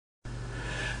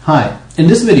Hi, in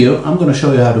this video I'm going to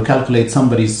show you how to calculate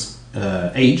somebody's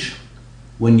age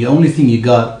when the only thing you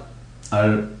got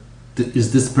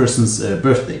is this person's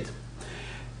birth date.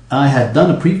 I had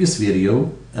done a previous video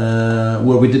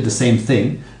where we did the same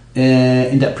thing.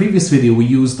 In that previous video we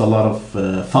used a lot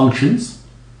of functions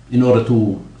in order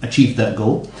to achieve that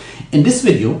goal. In this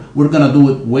video we're going to do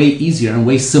it way easier and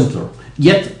way simpler,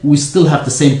 yet we still have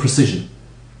the same precision.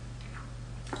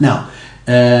 Now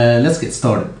let's get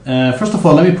started. First of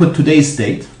all, let me put today's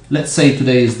date. Let's say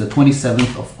today is the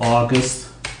 27th of August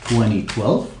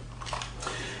 2012,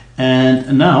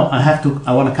 and now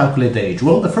I want to calculate the age.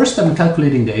 Well, the first step in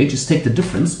calculating the age is take the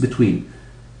difference between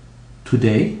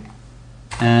today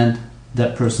and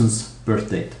that person's birth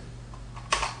date.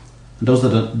 And those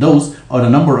are the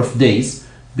number of days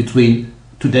between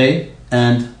today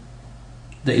and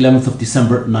the 11th of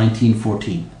December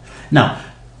 1914. Now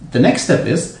the next step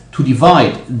is to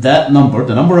divide that number,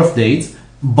 the number of days,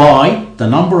 by the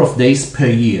number of days per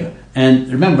year.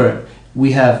 And remember,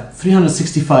 we have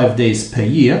 365 days per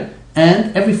year,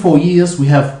 and every 4 years we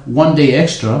have 1 day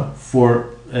extra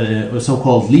for a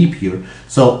so-called leap year.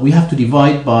 So we have to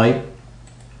divide by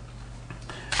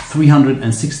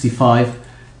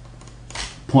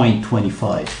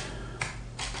 365.25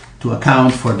 to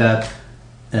account for that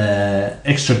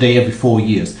extra day every 4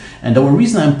 years. And the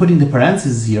reason I'm putting the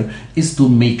parentheses here is to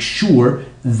make sure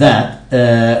that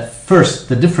first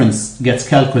the difference gets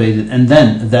calculated and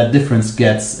then that difference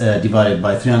gets divided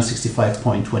by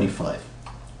 365.25.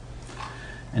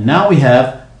 And now we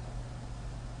have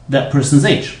that person's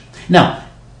age. Now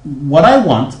what I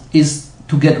want is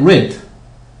to get rid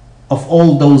of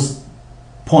all those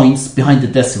points behind the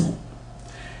decimal.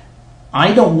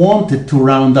 I don't want it to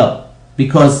round up,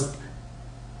 because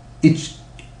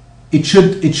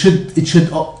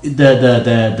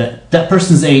that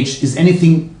person's age is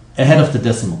anything ahead of the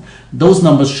decimal. Those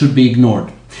numbers should be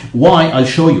ignored. Why? I'll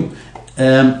show you.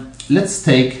 Let's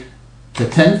take the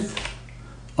 10th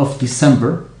of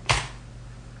December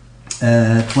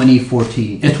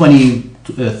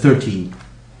 2013.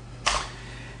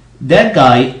 That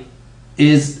guy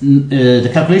is the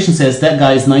calculation says that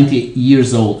guy is 98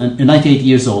 years old, and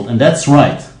that's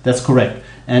right, that's correct.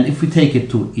 And if we take it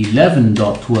to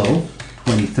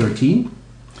 11/12/2013,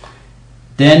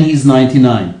 then he's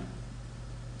 99.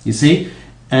 You see?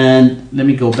 And let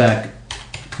me go back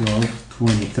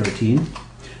 12/2013.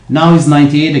 Now he's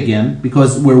 98 again,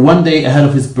 because we're 1 day ahead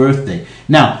of his birthday.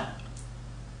 Now,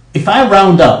 if I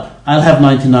round up, I'll have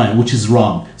 99, which is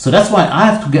wrong. So that's why I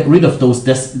have to get rid of those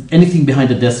anything behind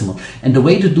the decimal. And the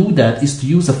way to do that is to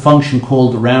use a function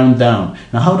called Rounddown.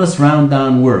 Now, how does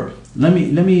Rounddown work? Let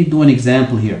me do an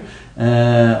example here.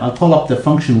 I'll call up the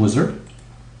function wizard.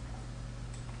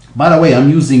 By the way, I'm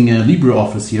using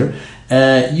LibreOffice here.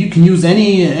 You can use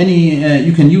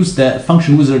you can use that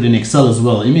function wizard in Excel as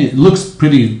well. I mean, it looks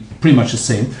pretty much the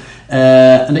same.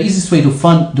 And the easiest way to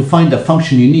find the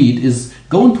function you need is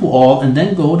go into all and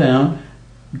then go down.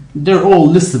 They're all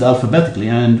listed alphabetically,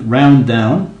 and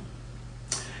Rounddown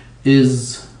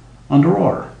is under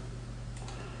R.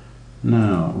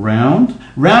 Now round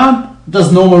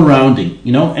does normal rounding.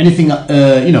 You know, anything.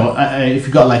 If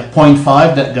you got like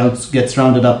 0.5, that gets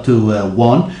rounded up to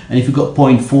 1, and if you got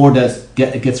 0.4, that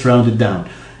gets rounded down.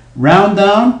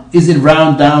 Rounddown is it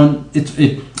round down?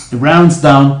 It rounds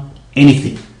down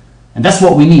anything, and that's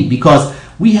what we need, because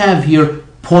we have here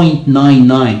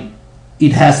 0.99.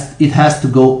 It has to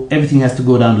go. Everything has to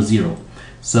go down to 0.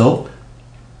 So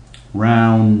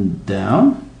round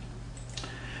down.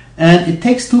 And it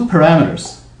takes two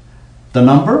parameters. The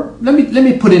number, let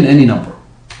me put in any number,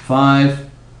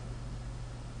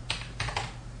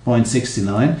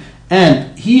 5.69,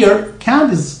 and here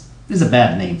count is a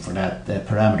bad name for that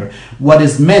parameter. What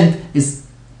is meant is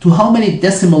to how many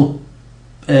decimal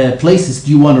places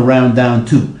do you want to round down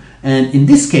to? And in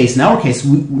this case, in our case,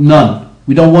 none.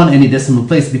 We don't want any decimal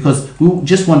place, because we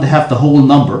just want to have the whole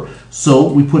number,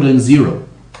 so we put in 0.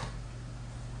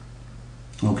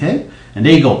 Okay? And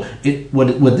there you go.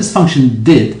 What this function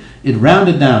did, it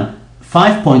rounded down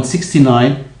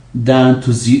 5.69 down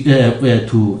to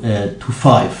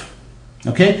 5.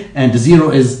 Okay, and the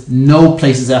 0 is no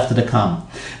places after the comma.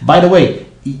 By the way,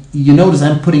 you notice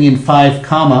I'm putting in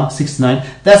 5.69.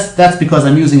 That's because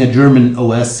I'm using a German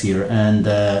OS here, and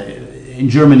in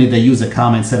Germany they use a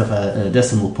comma instead of a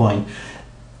decimal point.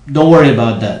 Don't worry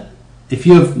about that. If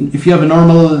you have a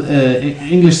normal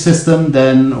English system,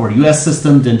 then, or US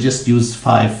system, then just use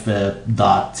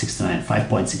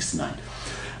 5.69.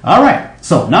 All right.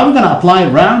 So now we're going to apply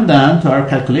Rounddown to our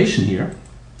calculation here,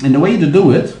 and the way to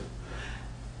do it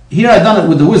Here I've done it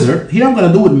with the wizard. Here I'm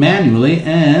going to do it manually,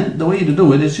 and the way to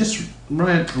do it is just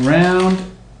write round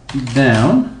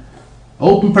down,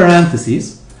 open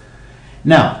parentheses.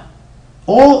 Now,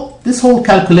 this whole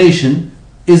calculation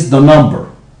is the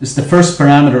number. It's the first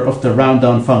parameter of the round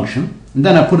down function. And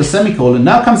then I put a semicolon.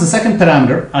 Now comes the second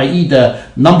parameter, i.e. the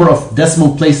number of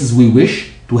decimal places we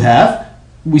wish to have.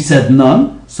 We said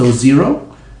none, so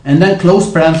 0. And then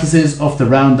close parentheses of the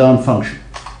round down function.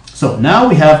 So now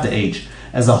we have the age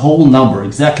as a whole number,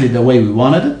 exactly the way we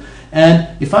wanted it. And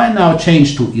if I now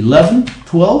change to 11,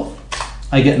 12,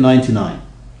 I get 99.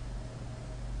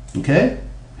 Okay?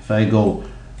 If I go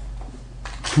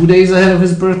 2 days ahead of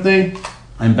his birthday,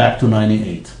 I'm back to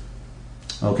 98.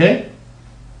 Okay?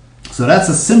 So that's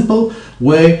a simple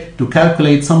way to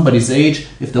calculate somebody's age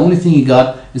if the only thing he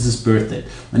got is his birthday.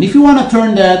 And if you want to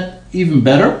turn that even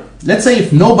better, let's say if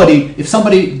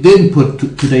somebody didn't put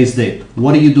today's date,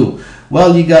 what do?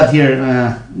 Well, you got here,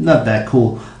 not that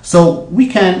cool. So we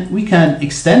can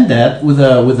extend that with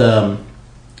a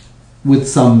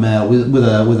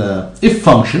if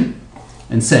function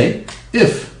and say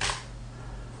if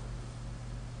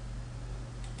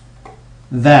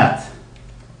that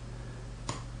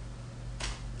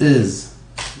is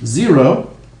 0,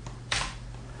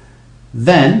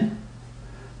 then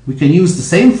we can use the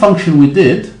same function we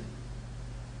did.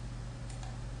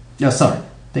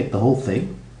 Take the whole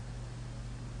thing,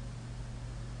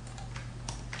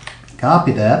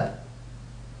 copy that,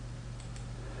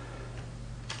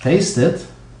 paste it,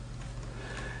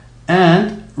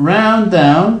 and round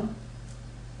down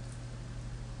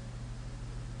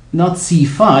not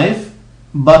C5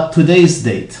 but today's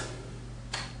date.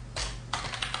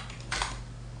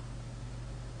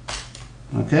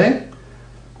 Okay,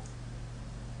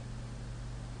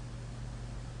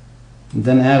 and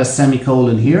then add a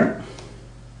semicolon here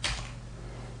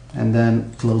and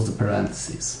then close the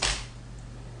parentheses.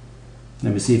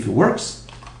 Let me see if it works.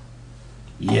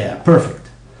 Yeah, perfect.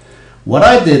 What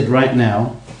I did right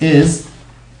now is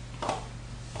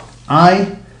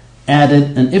I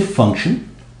added an if function,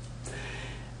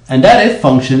 and that if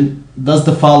function does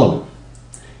the following.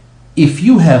 If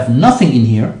you have nothing in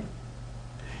here,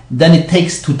 then it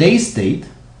takes today's date,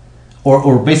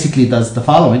 or basically does the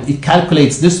following. It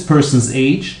calculates this person's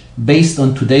age based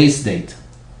on today's date.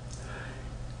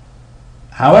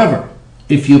 However,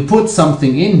 if you put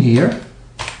something in here,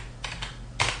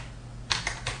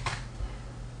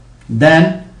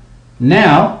 then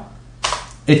now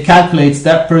it calculates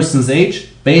that person's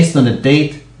age based on the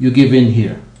date you give in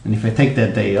here. And if I take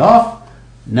that day off,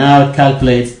 now it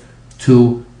calculates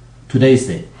to today's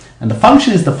date. And the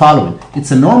function is the following.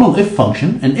 It's a normal if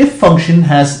function. An if function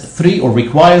has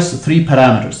requires three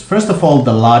parameters. First of all,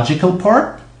 the logical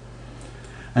part.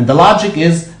 And the logic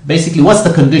is basically, what's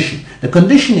the condition? The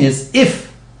condition is if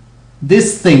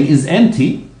this thing is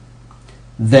empty,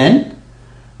 then,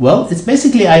 well, it's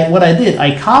basically what I did.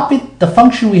 I copied the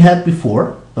function we had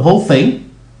before, the whole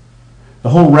thing, the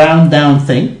whole round down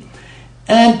thing.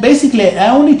 And basically,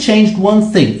 I only changed one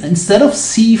thing. Instead of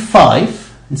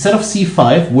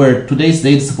C5, where today's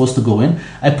date is supposed to go in,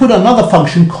 I put another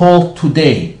function called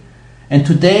today. And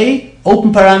today,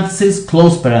 open parentheses,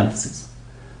 close parentheses.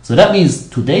 So that means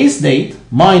today's date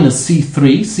minus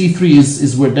C3. C3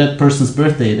 is where that person's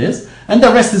birthday is. And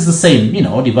the rest is the same,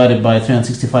 divided by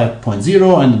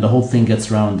 365.0, and the whole thing gets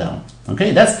round down.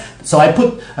 Okay, so I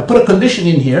put a condition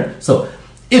in here. So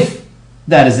if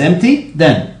that is empty,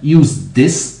 then use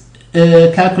this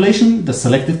calculation, the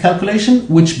selected calculation,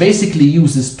 which basically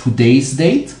uses today's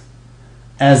date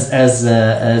as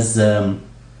the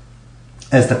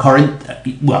current.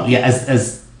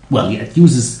 It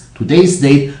uses today's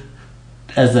date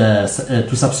as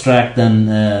to subtract then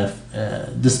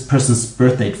this person's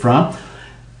birth date from.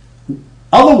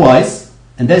 Otherwise,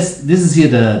 and this is here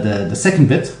the second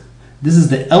bit. This is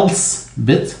the else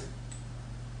bit.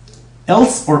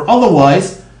 Else or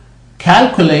otherwise,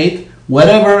 calculate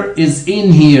whatever is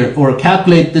in here, or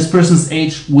calculate this person's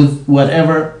age with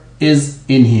whatever is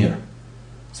in here.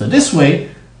 So this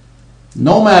way,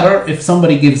 no matter if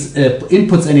somebody gives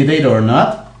inputs any data or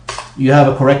not, you have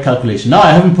a correct calculation. Now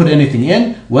I haven't put anything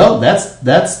in. Well, that's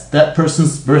that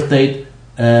person's birth date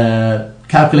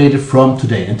calculated from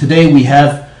today. And today we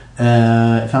have,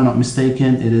 if I'm not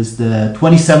mistaken, it is the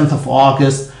 27th of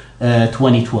August,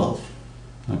 2012.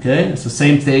 Okay, it's the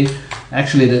same thing.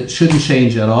 Actually, that shouldn't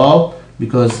change at all,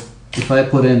 because if I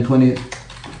put in 20,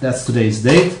 that's today's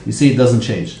date. You see, it doesn't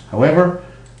change. However,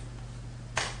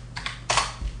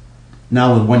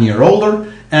 now we're 1 year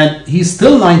older, and he's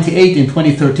still 98 in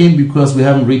 2013 because we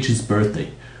haven't reached his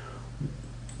birthday.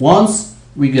 Once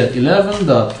we get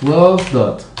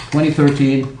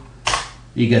 11.12.2013,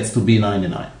 he gets to be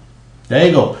 99. There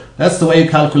you go. That's the way you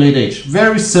calculate age.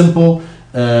 Very simple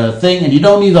thing, and you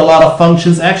don't need a lot of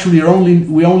functions. Actually,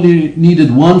 we only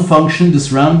needed one function, this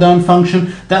rounddown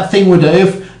function. That thing with the if,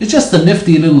 it's just a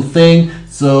nifty little thing.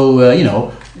 So, you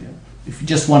know, if you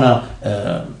just want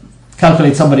to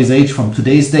calculate somebody's age from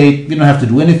today's date, you don't have to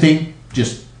do anything.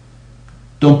 Just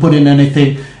don't put in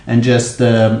anything, and just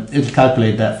it'll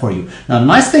calculate that for you. Now, the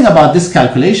nice thing about this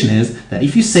calculation is that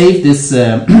if you save this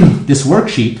this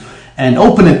worksheet and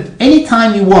open it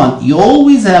anytime you want, you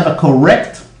always have a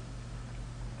correct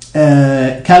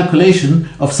calculation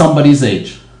of somebody's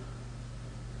age.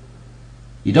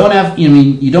 You don't have,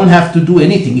 you don't have to do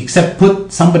anything except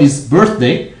put somebody's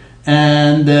birthday,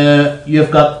 and you've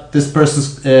got this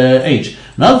person's age.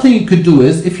 Another thing you could do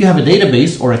is, if you have a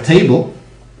database or a table,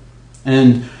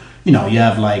 and you know, you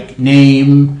have like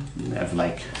name, you have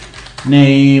like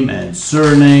name and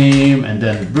surname, and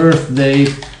then birthday.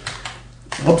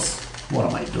 Oops, what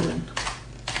am I doing?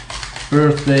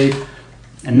 Birthday.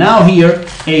 And now here,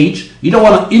 age. You don't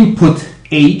want to input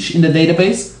age in the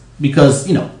database because,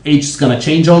 you know, age is going to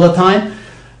change all the time.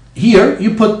 Here,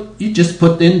 you just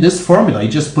put in this formula. You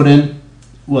just put in,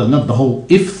 well, not the whole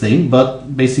if thing,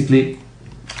 but basically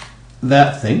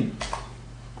that thing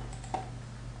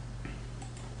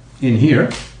in here.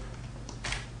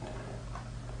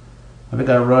 Have I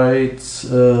got it right?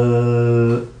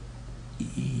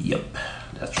 Yep,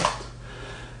 that's right.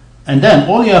 And then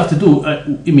all you have to do,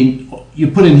 you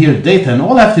put in here data, and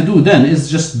all I have to do then is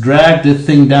just drag the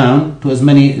thing down to as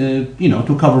many, you know,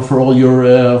 to cover for all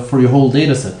your whole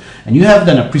data set. And you have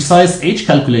then a precise age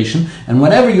calculation, and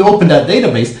whenever you open that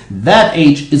database, that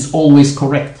age is always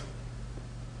correct.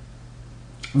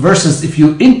 Versus if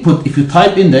you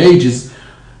type in the ages,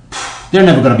 they're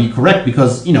never going to be correct,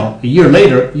 because, you know, a year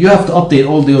later you have to update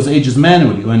all those ages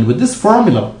manually. And with this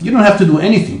formula, you don't have to do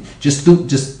anything. Just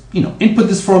you know, input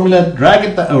this formula, drag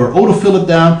it or autofill it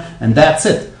down, and that's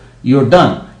it. You're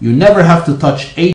done. You never have to touch age